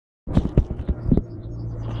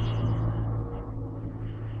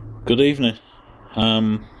Good evening.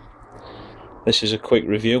 This is a quick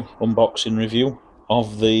review, unboxing review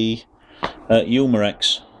of the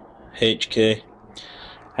Umarex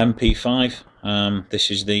MP5. This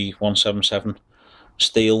is the 177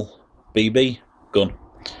 steel BB gun.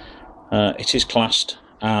 It is classed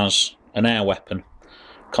as an air weapon.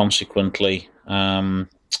 Consequently,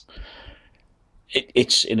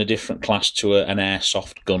 it's in a different class to an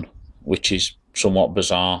airsoft gun, which is somewhat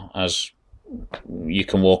bizarre, as you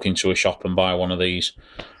can walk into a shop and buy one of these,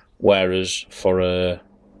 whereas for an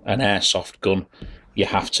airsoft gun you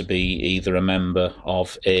have to be either a member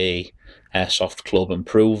of a airsoft club and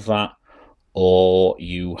prove that, or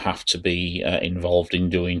you have to be involved in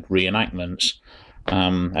doing reenactments.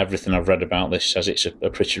 Everything I've read about this says it's a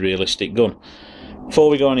pretty realistic gun. Before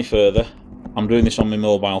we go any further, I'm doing this on my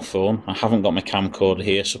mobile phone. I haven't got my camcorder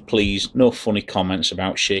here, so please, no funny comments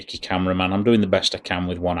about shaky cameraman. I'm doing the best I can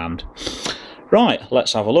with one hand. Right,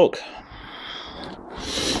 let's have a look.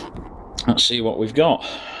 Let's see what we've got.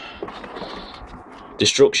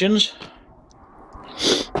 Destructions.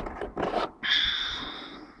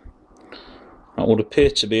 That would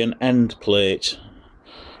appear to be an end plate.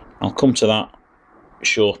 I'll come to that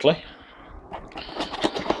shortly.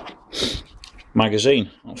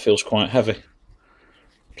 Magazine, that feels quite heavy.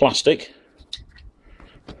 Plastic.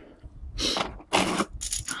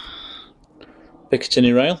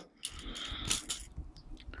 Picatinny rail.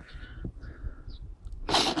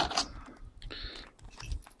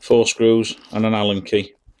 4 screws and an Allen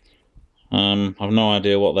key. I've no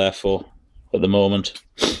idea what they're for at the moment.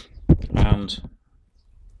 And,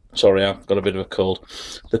 sorry, I've got a bit of a cold.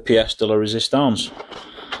 The pièce de la résistance.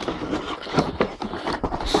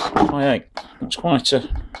 Oh yeah, that's quite a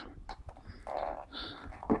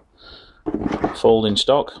folding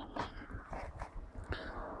stock.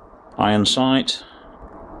 Iron sight.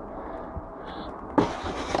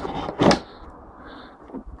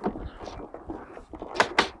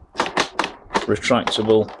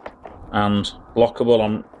 Retractable and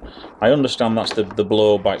lockable. I understand that's the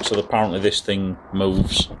blowback, so apparently this thing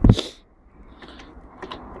moves.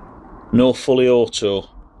 No fully auto,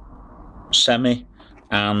 semi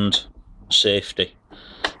and safety,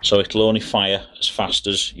 so it'll only fire as fast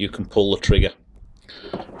as you can pull the trigger.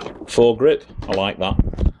 Foregrip, I like that.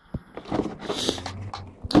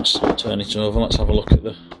 Let's turn it over, let's have a look at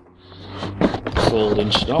the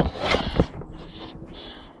folding stock.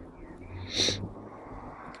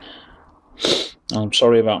 I'm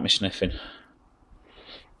sorry about me sniffing.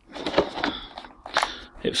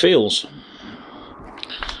 It feels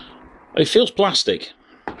plastic,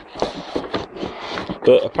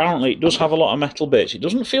 but apparently it does have a lot of metal bits. It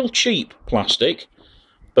doesn't feel cheap plastic,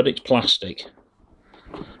 but it's plastic.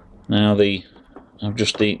 Now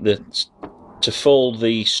to fold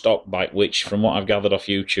the stock back, which from what I've gathered off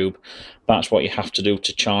YouTube, that's what you have to do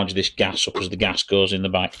to charge this gas up as the gas goes in the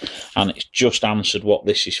back, and it's just answered what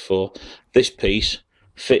this is for. This piece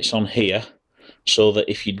fits on here, so that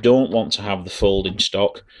if you don't want to have the folding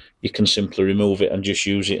stock, you can simply remove it and just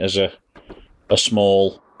use it as a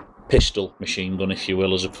small pistol machine gun, if you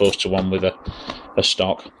will, as opposed to one with a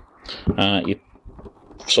stock. You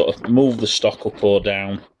sort of move the stock up or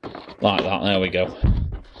down like that, there we go,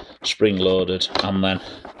 spring loaded, and then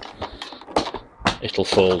it'll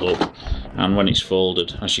fold up, and when it's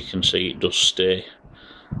folded, as you can see, it does stay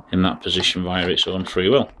in that position via its own free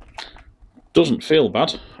will. Doesn't feel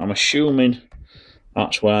bad. I'm assuming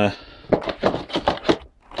that's where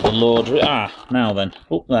the loader is. Now then,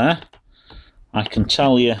 up there I can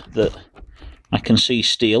tell you that I can see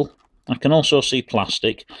steel. I can also see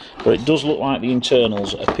plastic, but it does look like the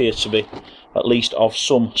internals appear to be at least of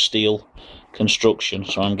some steel construction,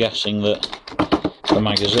 so I'm guessing that the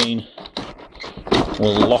magazine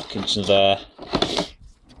will lock into there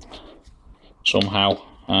somehow.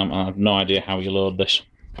 I have no idea how you load this.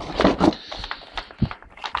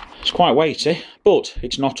 It's quite weighty, but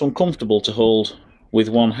it's not uncomfortable to hold with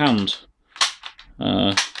one hand.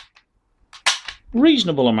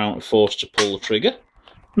 Reasonable amount of force to pull the trigger,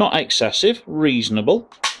 not excessive, reasonable.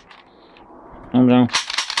 And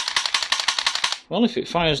well, if it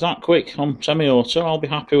fires that quick on semi-auto, I'll be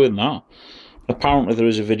happy with that. Apparently there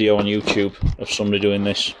is a video on YouTube of somebody doing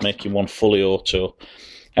this, making one fully auto.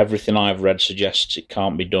 Everything I've read suggests it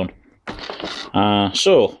can't be done.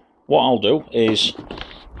 So what I'll do is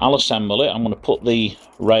I'll assemble it. I'm going to put the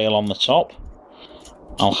rail on the top.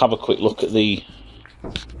 I'll have a quick look at the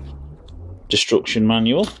destruction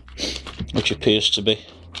manual, which appears to be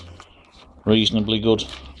reasonably good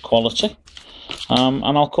quality.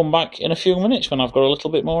 And I'll come back in a few minutes when I've got a little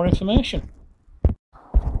bit more information.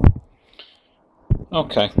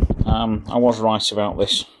 Okay, I was right about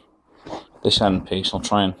this this end piece. I'll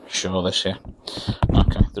try and show this here.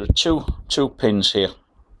 Okay, there are two pins here.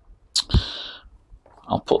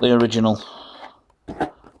 I'll put the original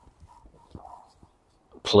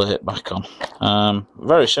plate back on.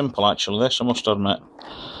 Very simple actually, this, I must admit.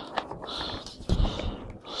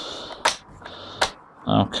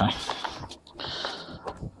 Okay.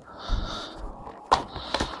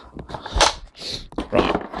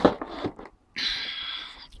 Right.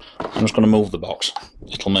 I'm just going to move the box.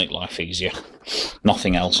 It'll make life easier.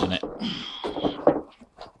 Nothing else in it.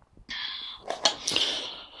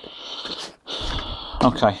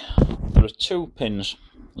 Okay, there are two pins.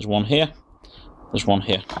 There's one here, there's one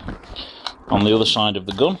here. On the other side of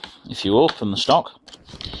the gun, if you open the stock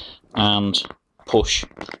and push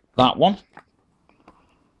that one,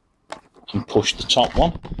 and push the top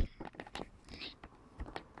one,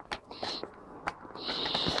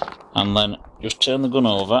 and then just turn the gun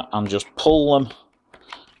over and just pull them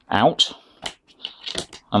out,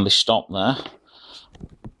 and they stop there,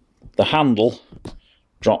 the handle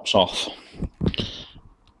drops off.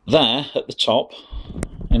 There at the top,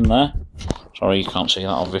 in there, sorry you can't see that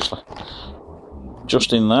obviously,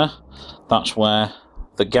 just in there, that's where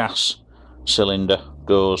the gas cylinder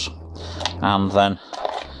goes, and then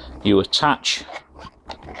you attach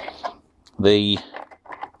the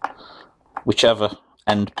whichever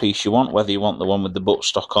end piece you want, whether you want the one with the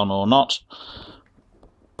buttstock on or not.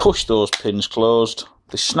 Push those pins closed,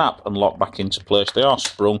 they snap and lock back into place, they are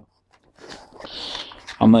sprung,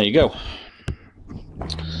 and there you go.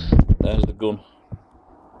 There's the gun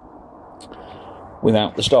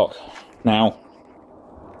without the stock. Now,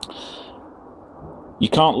 you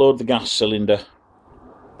can't load the gas cylinder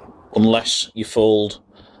unless you fold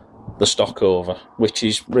the stock over, which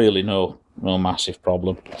is really no massive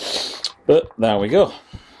problem. But there we go.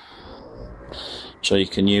 So you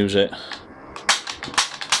can use it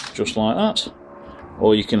just like that,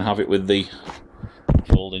 or you can have it with the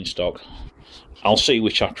folding stock. I'll see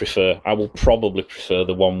which I prefer. I will probably prefer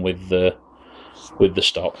the one with the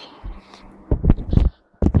stock.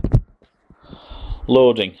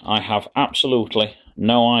 Loading. I have absolutely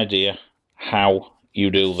no idea how you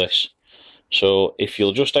do this. So if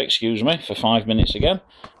you'll just excuse me for 5 minutes again,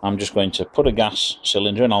 I'm just going to put a gas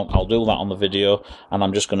cylinder in. I'll do that on the video, and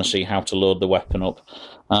I'm just going to see how to load the weapon up.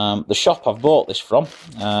 The shop I've bought this from,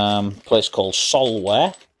 a place called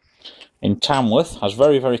Solware in Tamworth, has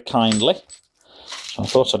very, very kindly, so I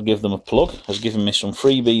thought I'd give them a plug, has given me some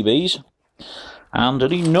free BBs and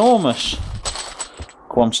an enormous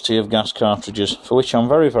quantity of gas cartridges, for which I'm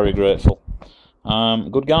very, very grateful.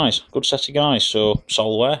 Good guys, good set of guys. So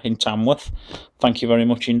Solware in Tamworth, thank you very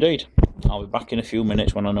much indeed. I'll be back in a few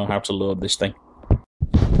minutes when I know how to load this thing.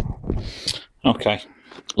 Okay,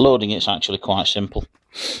 loading it's actually quite simple.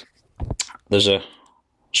 There's a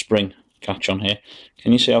spring catch on here.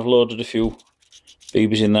 Can you see I've loaded a few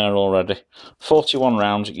BBs in there already? 41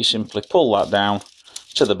 rounds, you simply pull that down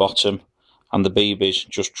to the bottom and the BBs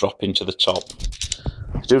just drop into the top.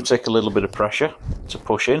 They do take a little bit of pressure to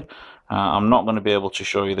push in. I'm not going to be able to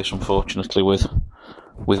show you this unfortunately with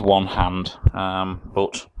one hand,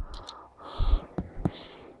 but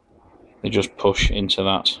they just push into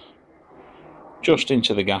that, just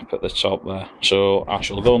into the gap at the top there. So I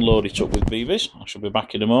shall go and load it up with BBs. I shall be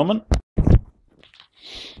back in a moment.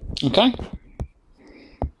 Okay,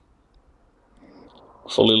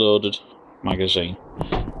 fully loaded magazine.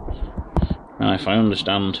 Now if I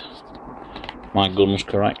understand my guns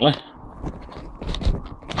correctly,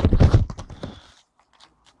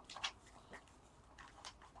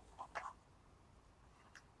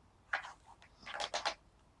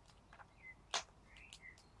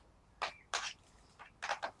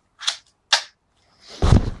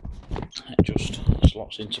 it just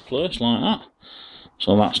slots into place like that.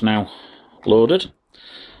 So that's now loaded.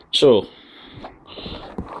 So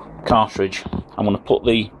cartridge, I'm going to put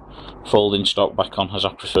the folding stock back on as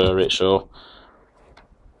I prefer it. So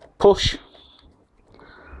push,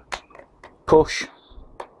 push.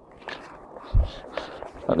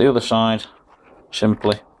 At the other side,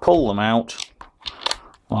 simply pull them out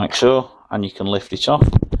like so, and you can lift it off.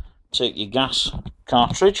 Take your gas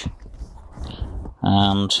cartridge,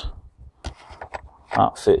 and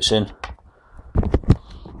that fits in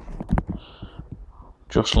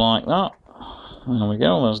just like that. There we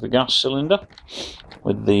go, there's the gas cylinder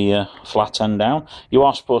with the flat end down. You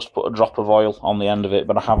are supposed to put a drop of oil on the end of it,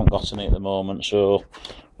 but I haven't got any at the moment, so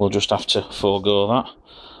we'll just have to forego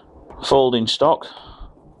that. Folding stock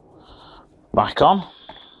back on,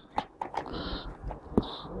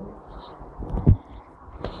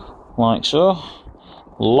 like so.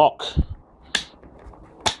 Lock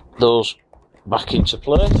those back into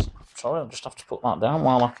place. sorry, I'll just have to put that down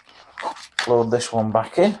while I load this one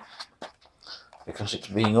back in, because it's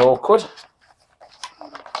being awkward.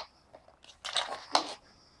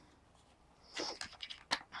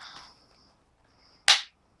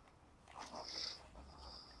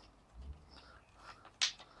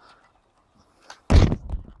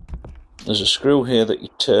 There's a screw here that you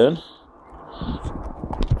turn.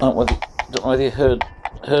 Don't know whether you heard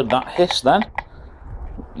that hiss then.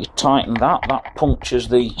 You tighten that, that punctures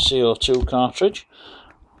the CO2 cartridge.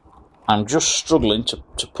 I'm just struggling to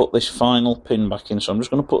put this final pin back in, so I'm just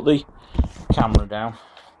going to put the camera down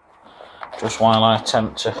just while I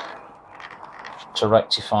attempt to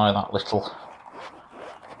rectify that little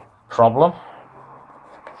problem,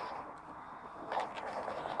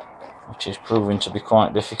 which is proving to be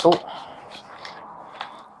quite difficult.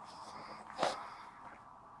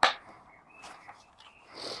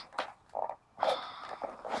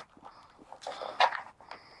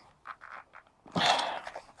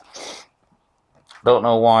 Don't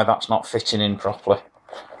know why that's not fitting in properly,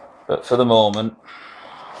 but for the moment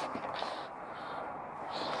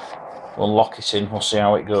we'll lock it in, we'll see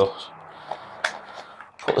how it goes.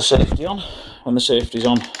 Put the safety on when the safety's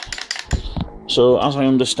on. So as I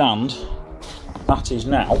understand, that is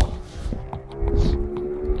now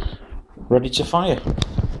ready to fire.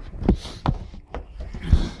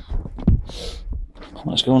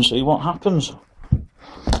 Let's go and see what happens.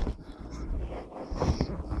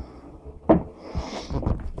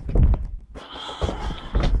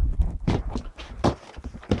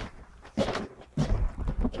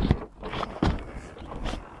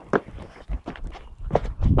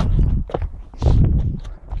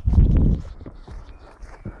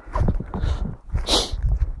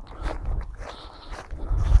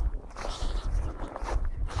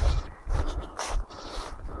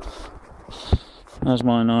 There's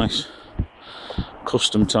my nice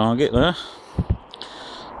custom target there.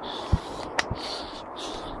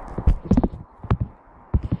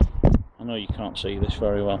 I know you can't see this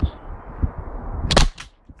very well.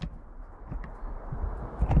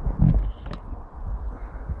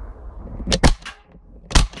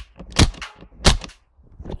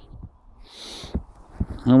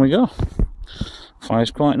 There we go.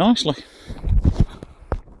 Fires quite nicely.